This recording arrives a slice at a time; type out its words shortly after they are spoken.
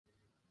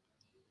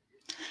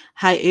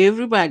Hi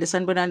everybody,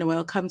 Sanbonani,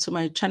 welcome to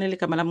my channel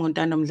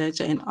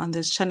and on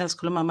this channel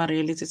Skulumama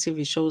reality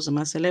TV shows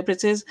my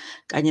celebrities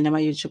kanye nama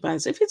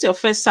YouTubers. If it's your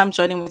first time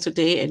joining me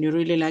today and you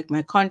really like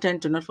my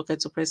content, do not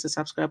forget to press the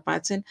subscribe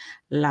button.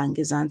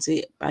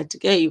 Langizanti. But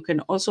again, you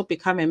can also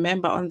become a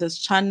member on this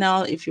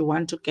channel if you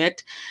want to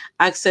get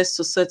access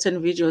to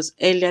certain videos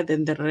earlier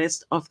than the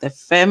rest of the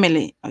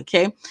family.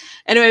 Okay.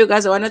 Anyway, you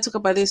guys, I want to talk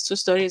about these two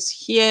stories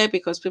here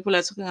because people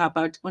are talking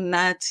about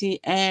Unathi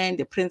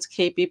and Prince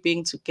KB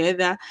being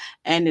together.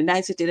 And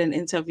Unathi did an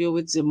interview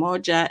with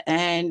Zimoja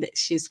and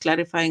she's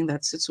clarifying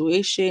that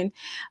situation.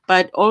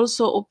 But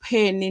also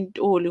Upeni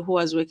Ntuli, who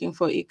was working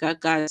for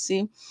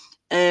Gagasi,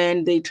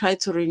 and they tried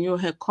to renew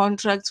her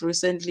contract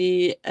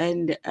recently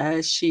and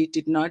she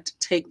did not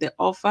take the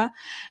offer,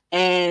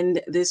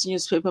 and this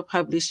newspaper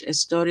published a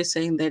story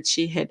saying that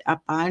she had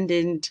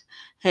abandoned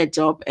her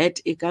job at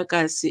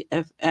Gagasi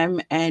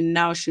FM, and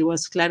now she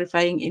was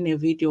clarifying in a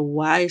video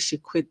why she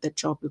quit the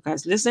job.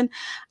 Because listen,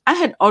 I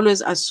had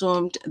always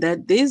assumed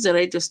that these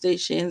radio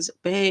stations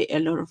pay a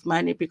lot of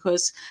money,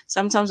 because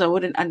sometimes I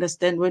wouldn't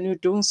understand when you're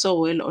doing so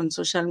well on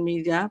social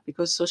media,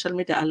 because social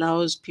media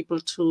allows people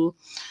to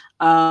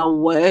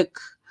work,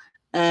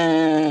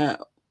 uh,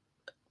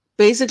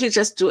 basically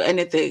just do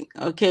anything.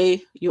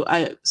 Okay, you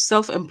are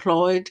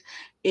self-employed.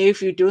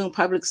 If you're doing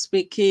public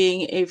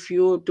speaking, if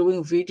you're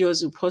doing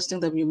videos, you're posting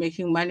them, you're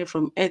making money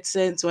from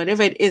AdSense,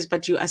 whatever it is,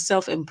 but you are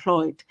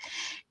self-employed.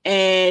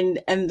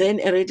 And then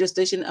a radio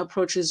station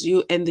approaches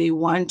you and they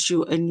want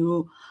you, and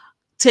you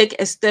take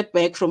a step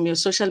back from your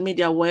social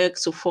media work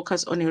to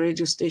focus on a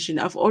radio station.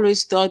 I've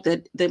always thought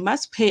that they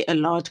must pay a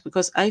lot,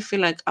 because I feel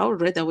like I would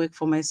rather work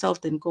for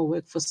myself than go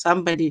work for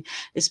somebody,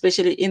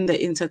 especially in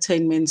the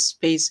entertainment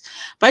space.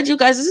 But you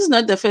guys, this is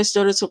not the first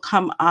story to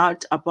come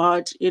out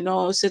about,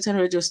 certain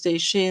radio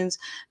stations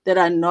that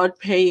are not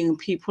paying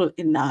people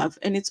enough.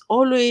 And it's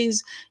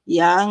always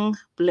young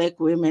Black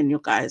women, you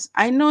guys.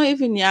 I know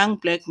even young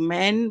Black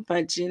men,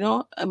 but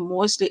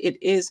mostly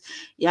it is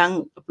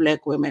young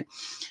Black women.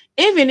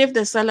 Even if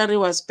the salary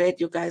was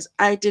bad, you guys,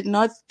 I did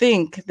not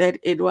think that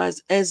it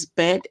was as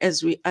bad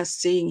as we are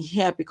seeing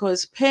here,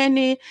 because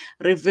Penny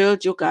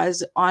revealed, you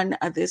guys, on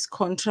this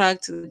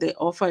contract that they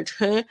offered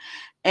her.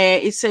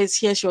 It says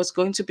here she was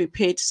going to be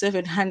paid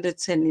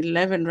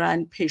 711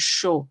 Rand per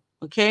show.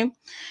 Okay.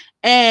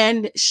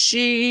 And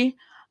she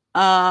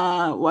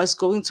was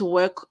going to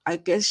work, I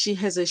guess she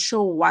has a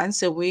show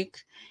once a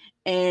week,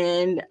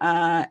 and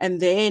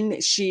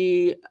then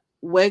she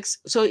works.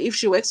 So if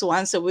she works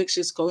once a week,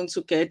 she's going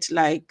to get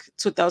like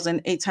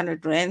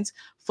 2,800 rands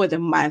for the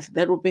month.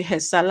 That will be her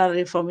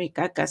salary from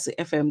Gagasi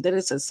FM. There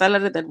is a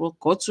salary that will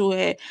go to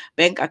her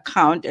bank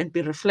account and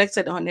be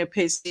reflected on her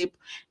pay slip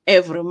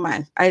every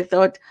month. I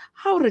thought,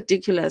 how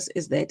ridiculous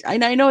is that?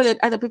 And I know that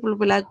other people will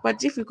be like,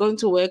 but if you're going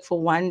to work for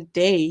one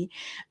day,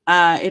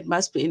 it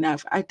must be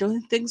enough. I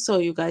don't think so,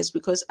 you guys,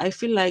 because I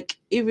feel like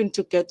even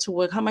to get to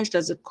work, how much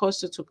does it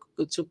cost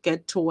you to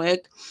get to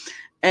work?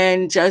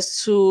 And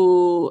just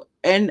to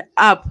end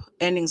up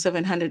earning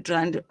 700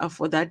 rand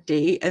for that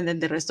day, and then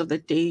the rest of the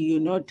day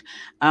you're not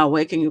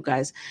working, you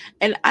guys.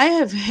 And I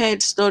have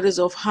heard stories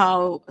of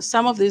how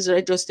some of these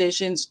radio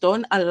stations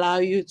don't allow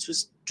you to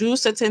do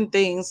certain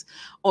things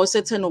or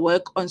certain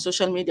work on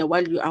social media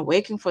while you are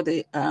working for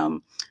the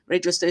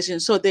radio station.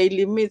 So they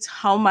limit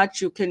how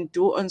much you can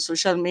do on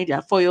social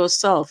media for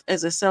yourself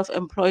as a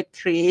self-employed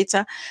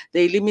creator.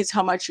 They limit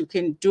how much you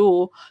can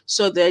do,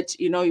 so that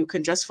you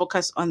can just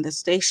focus on the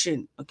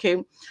station.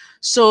 Okay.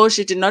 So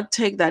she did not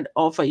take that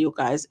offer, you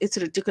guys. It's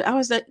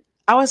ridiculous.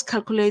 I was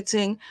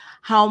calculating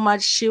how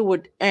much she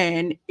would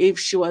earn if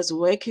she was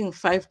working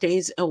 5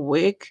 days a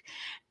week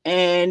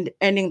and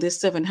earning this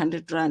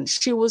 700 rand.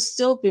 She will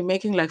still be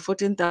making like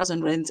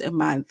 14,000 rands a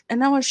month.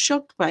 And I was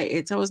shocked by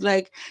it. I was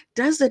like,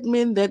 does that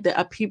mean that there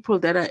are people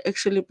that are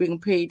actually being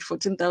paid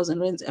 14,000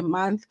 rands a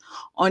month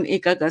on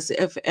Gagasi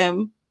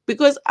FM?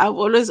 Because I've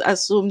always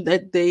assumed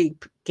that they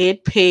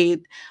get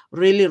paid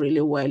really, really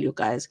well, you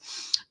guys.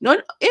 Not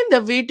in the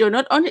video,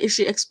 not only is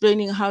she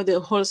explaining how the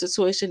whole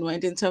situation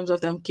went in terms of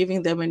them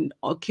giving them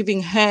or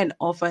giving her an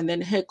offer, and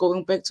then her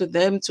going back to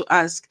them to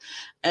ask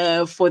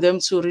for them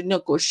to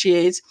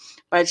renegotiate,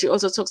 but she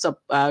also talks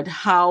about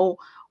how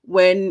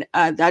when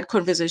that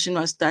conversation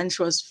was done,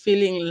 she was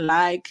feeling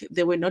like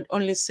they were not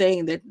only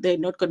saying that they're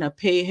not going to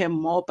pay her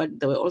more, but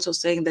they were also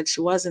saying that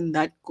she wasn't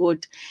that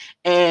good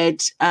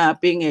at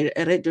being a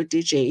radio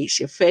DJ.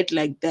 She felt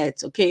like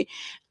that. Okay.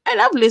 And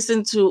I've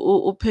listened to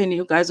Upeni,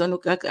 you guys, on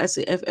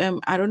Gagasi FM.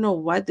 I don't know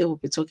what they will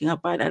be talking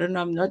about. I don't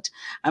know.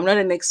 I'm not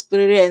an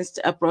experienced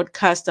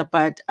broadcaster,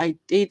 but I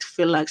did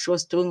feel like she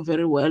was doing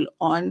very well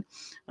on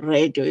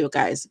radio, you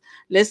guys.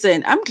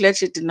 Listen, I'm glad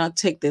she did not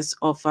take this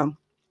offer.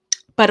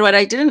 But what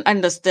I didn't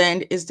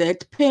understand is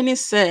that Penny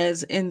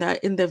says in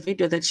the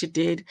video that she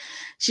did,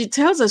 she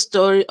tells a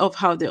story of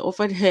how they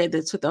offered her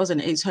the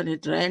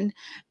 2,800 rand,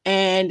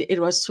 and it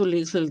was too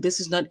little. This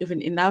is not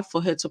even enough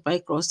for her to buy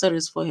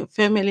groceries for her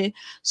family,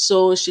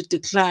 so she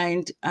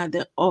declined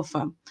the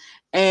offer.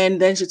 And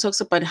then she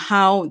talks about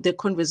how the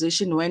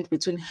conversation went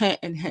between her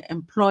and her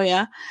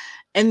employer,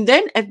 And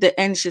then at the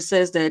end, she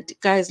says that,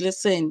 guys,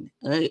 listen,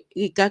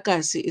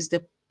 Gagasi is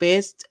the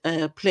best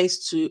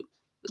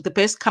the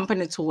best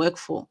company to work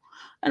for.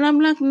 And I'm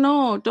like,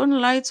 no, don't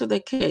lie to the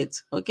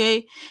kids,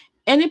 okay?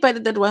 Anybody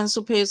that wants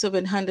to pay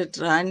 700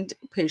 Rand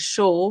per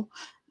show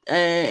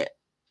uh,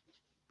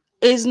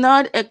 is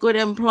not a good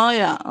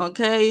employer,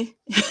 okay?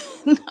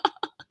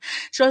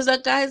 She was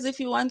like, guys, if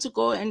you want to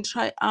go and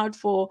try out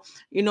for,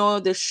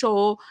 the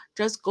show,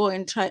 just go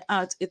and try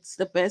out. It's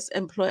the best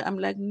employer. I'm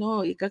like,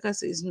 no,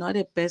 Ikakas is not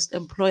a best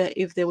employer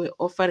if they were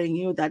offering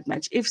you that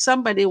much. If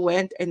somebody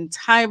went and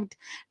typed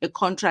a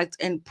contract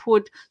and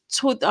put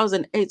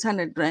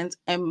 2,800 Rand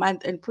a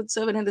month and put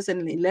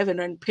 711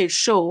 Rand per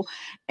show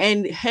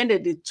and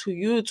handed it to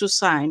you to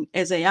sign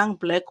as a young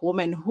black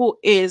woman who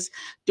is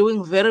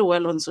doing very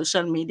well on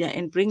social media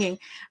and bringing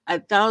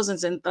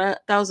thousands and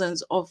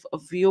thousands of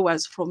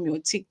viewers from your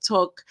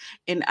TikTok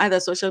and other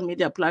social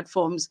media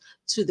platforms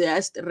to their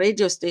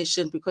radio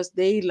station because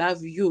they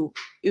love you.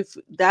 If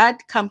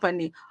that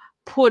company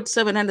put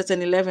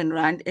 711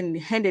 Rand and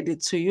handed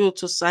it to you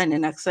to sign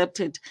and accept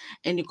it,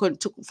 and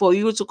for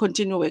you to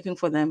continue working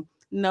for them,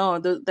 no,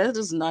 that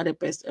is not a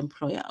best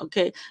employer.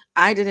 Okay.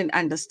 I didn't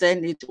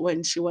understand it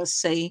when she was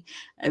saying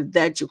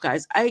that, you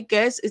guys. I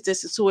guess it's a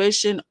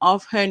situation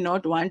of her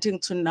not wanting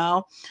to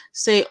now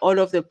say all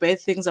of the bad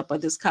things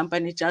about this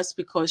company just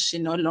because she's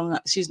no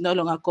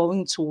longer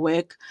going to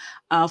work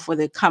for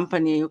the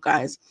company, you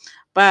guys.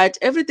 But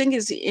everything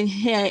is in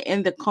here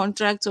in the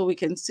contract, so we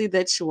can see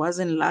that she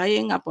wasn't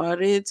lying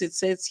about it. It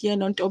says here,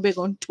 Nontobe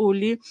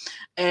Gontuli,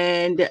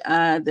 and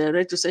the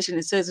registration,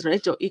 it says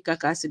Radio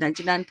Ikakasi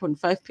 99.5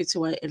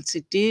 PTY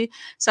LTD.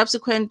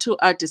 Subsequent to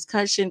our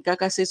discussion,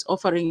 Gagasi is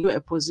offering you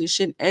a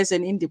position as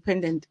an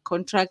independent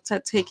contractor,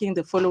 taking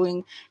the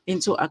following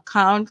into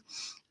account.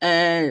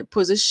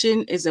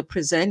 Position is a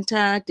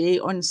presenter, day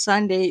on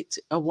Sunday,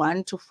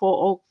 1 to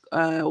 4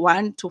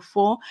 1 to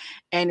 4,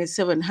 and it's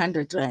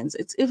 700 rands.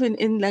 It's even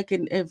in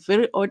a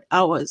very odd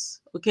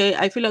hours. Okay,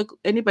 I feel like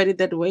anybody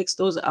that works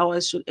those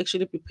hours should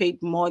actually be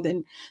paid more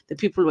than the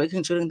people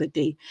working during the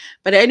day.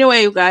 But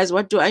anyway, you guys,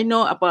 what do I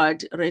know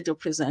about radio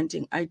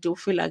presenting? I do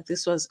feel like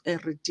this was a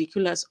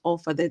ridiculous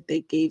offer that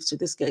they gave to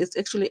this guy. It's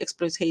actually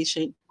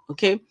exploitation.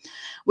 Okay,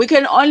 we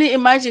can only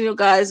imagine, you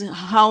guys,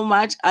 how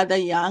much other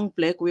young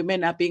black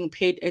women are being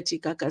paid at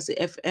Gagasi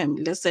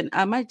FM. Listen,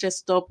 I might just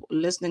stop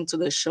listening to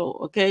the show,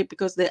 okay?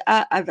 Because there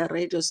are other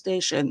radio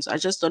stations. I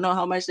just don't know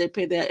how much they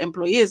pay their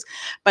employees.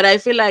 But I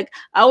feel like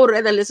I would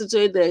rather listen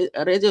to the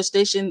radio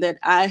station that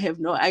I have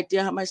no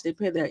idea how much they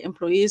pay their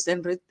employees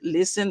than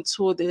listen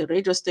to the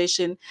radio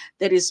station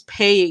that is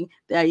paying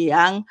their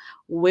young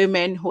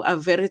women who are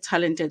very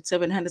talented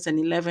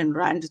 711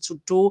 Rand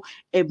to do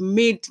a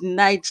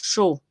midnight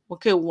show.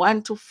 Okay,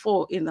 1 to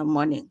 4 in the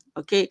morning.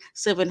 Okay,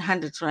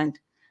 700 Rand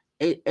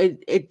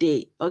a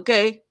day.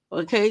 Okay,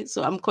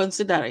 so I'm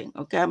considering.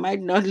 Okay, I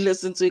might not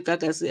listen to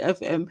Gagasi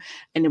FM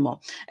anymore.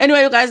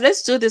 Anyway, you guys,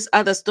 let's do this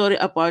other story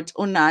about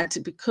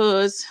Unathi,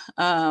 because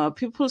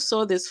people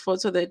saw this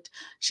photo that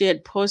she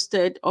had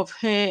posted of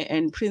her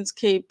and Prince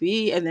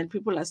KB, and then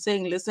people are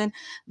saying, listen,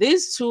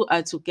 these two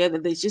are together.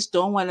 They just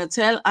don't want to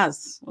tell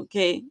us.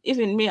 Okay,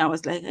 even me, I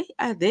was like, hey,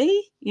 are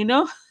they?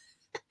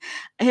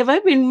 Have I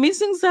been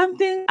missing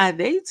something? Are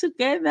they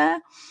together?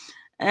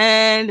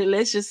 And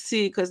let's just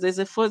see, because there's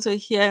a photo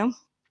here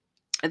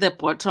at the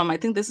bottom. I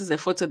think this is a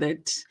photo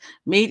that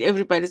made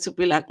everybody to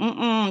be like,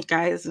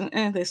 guys,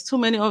 there's too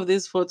many of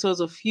these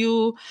photos of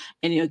you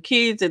and your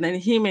kids, and then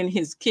him and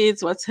his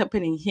kids. What's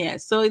happening here?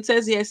 So it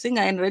says here,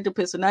 singer and radio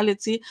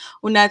personality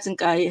Unathi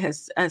Nkayi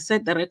has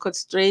set the record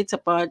straight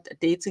about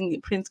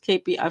dating Prince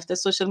KP after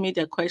social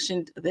media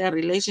questioned their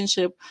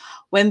relationship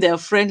when their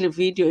friendly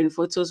video and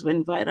photos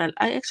went viral.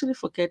 I actually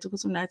forget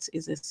because Unathi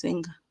is a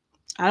singer.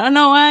 I don't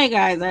know why,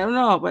 guys. I don't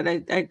know, but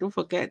I do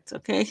forget.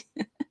 Okay.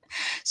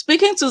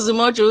 Speaking to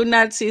Zimojo,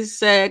 Unathi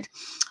said,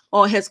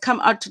 or has come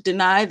out to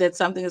deny that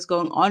something is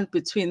going on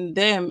between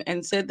them,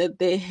 and said that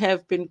they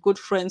have been good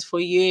friends for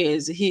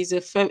years. He's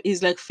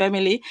like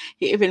family.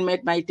 He even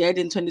met my dad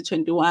in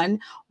 2021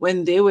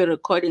 when they were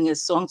recording a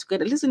song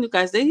together. Listen, you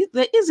guys,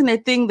 there isn't a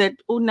thing that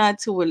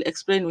Unathi will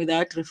explain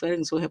without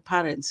referring to her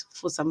parents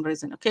for some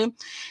reason, okay?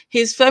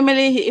 His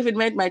family, he even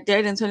met my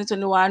dad in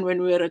 2021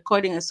 when we were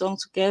recording a song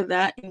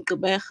together in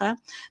Gqeberha.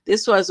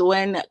 This was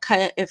when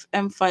Kaya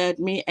FM fired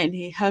me, and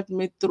he helped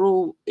me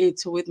through it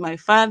with my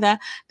father.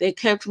 They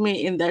kept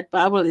me in that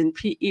bubble in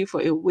PE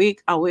for a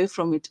week away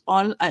from it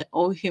all. I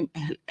owe him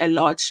a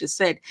lot, she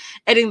said,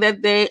 adding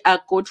that they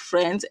are good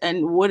friends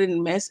and wouldn't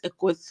mess a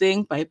good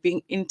thing by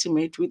being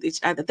intimate with each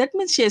other. That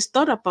means she has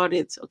thought about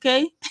it,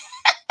 okay?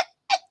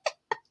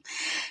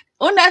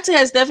 Unathi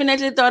has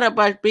definitely thought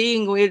about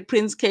being with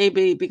Prince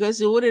KB, because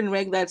he wouldn't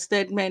make that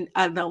statement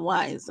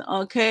otherwise,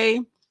 okay?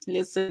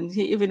 Listen,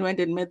 he even went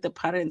and met the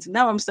parents.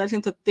 Now I'm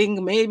starting to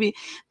think maybe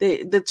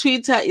the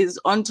Twitter is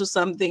onto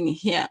something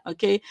here,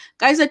 okay?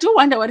 Guys, I do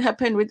wonder what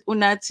happened with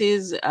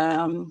Unathi's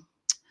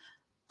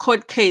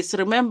court case.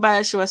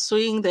 Remember, she was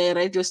suing the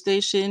radio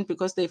station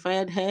because they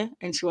fired her,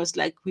 and she was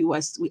like, we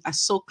are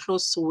so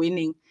close to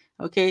winning.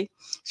 Okay,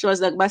 she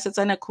was like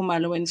Basetsana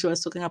Kumalo when she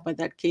was talking about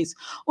that case.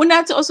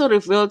 Unathi also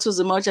revealed to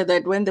Zimoja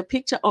that when the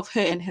picture of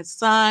her and her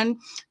son,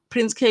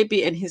 Prince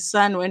KP and his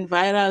son, went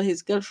viral,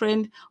 his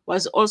girlfriend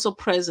was also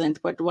present.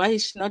 But why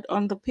is she not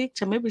on the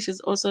picture? Maybe she's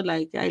also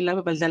like, I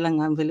love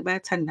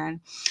Abadala.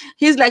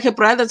 He's like a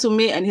brother to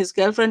me, and his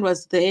girlfriend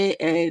was there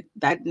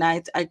that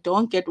night. I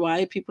don't get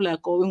why people are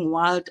going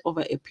wild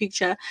over a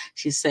picture,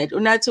 she said.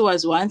 Unathi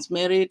was once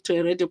married to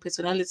a radio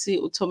personality,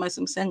 Thomas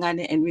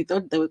Msengane, and we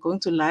thought they were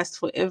going to last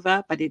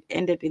forever, but it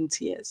ended in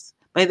tears.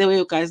 By the way,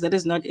 you guys, that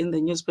is not in the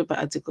newspaper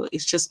article.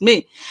 It's just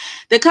me.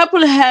 The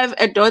couple have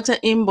a daughter,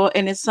 Imbo,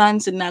 and a son,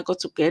 Sinako,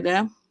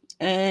 together.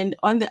 And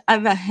on the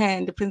other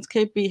hand, Prince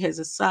KP has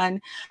a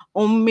son,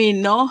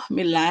 Umino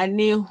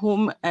Milani,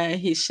 whom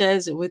he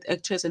shares with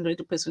actress and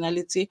radio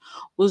personality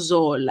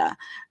Uzola,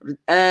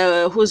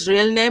 whose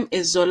real name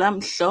is Zola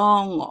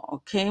Mhlongo.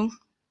 Okay.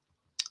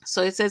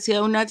 So it says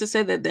here, Unathi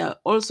said that they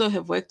also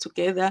have worked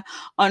together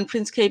on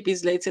Prince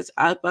KP's latest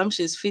album.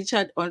 She's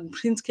featured on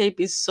Prince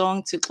KP's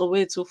song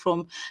Tixowetu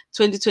from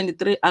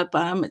 2023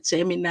 album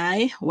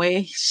Gemini,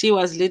 where she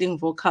was leading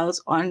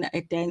vocals on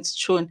a dance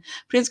tune.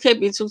 Prince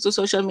KP took to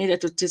social media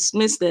to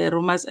dismiss the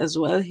rumors as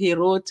well. He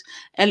wrote,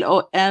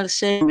 LOL,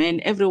 shame, man,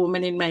 every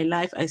woman in my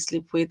life I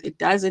sleep with, it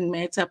doesn't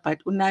matter,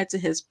 but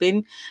Unathi has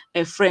been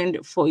a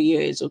friend for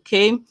years,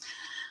 okay?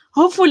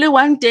 Hopefully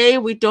one day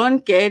we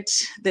don't get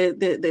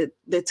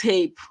the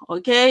tape,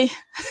 okay?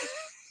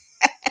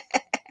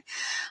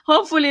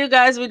 Hopefully, you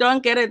guys, we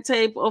don't get a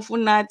tape of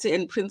Unathi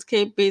and Prince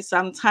KP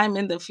sometime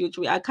in the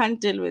future. I can't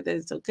deal with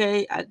it,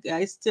 okay?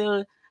 I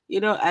still,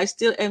 I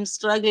still am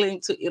struggling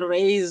to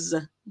erase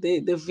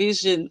the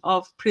vision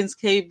of Prince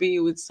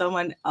KB with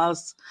someone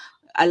else,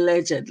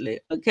 allegedly,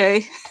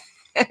 okay?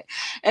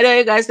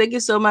 Anyway, guys, thank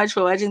you so much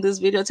for watching this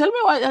video. Tell me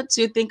what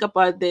you think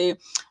about the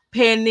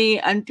Penny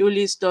and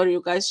Julie story,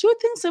 you guys. Do you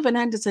think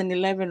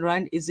 711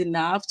 Rand is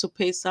enough to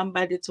pay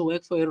somebody to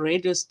work for a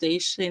radio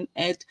station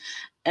at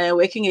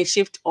working a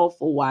shift of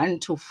 1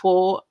 to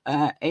 4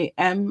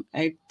 a.m.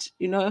 at,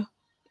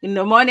 in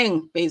the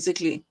morning,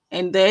 basically?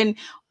 And then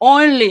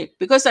only,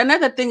 because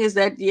another thing is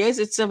that, yes,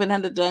 it's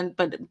 700 Rand,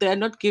 but they're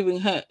not giving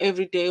her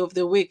every day of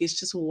the week. It's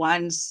just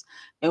once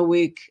a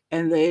week,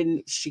 and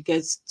then she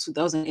gets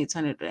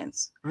 2,800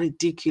 rands.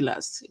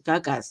 Ridiculous.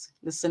 Gagas.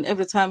 Listen,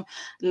 every time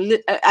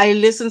I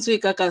listen to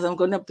Gagas, I'm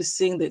gonna be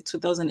seeing the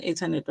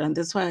 2,800 rand.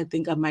 That's why I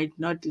think I might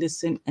not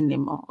listen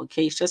anymore.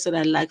 Okay, it's just that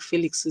I like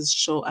Felix's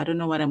show. I don't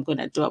know what I'm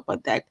gonna do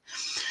about that.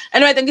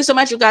 Anyway, thank you so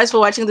much, you guys, for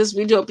watching this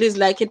video. Please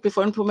like it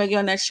before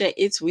and share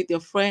it with your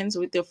friends,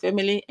 with your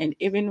family, and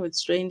even with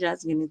strangers.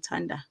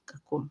 Ginitanda.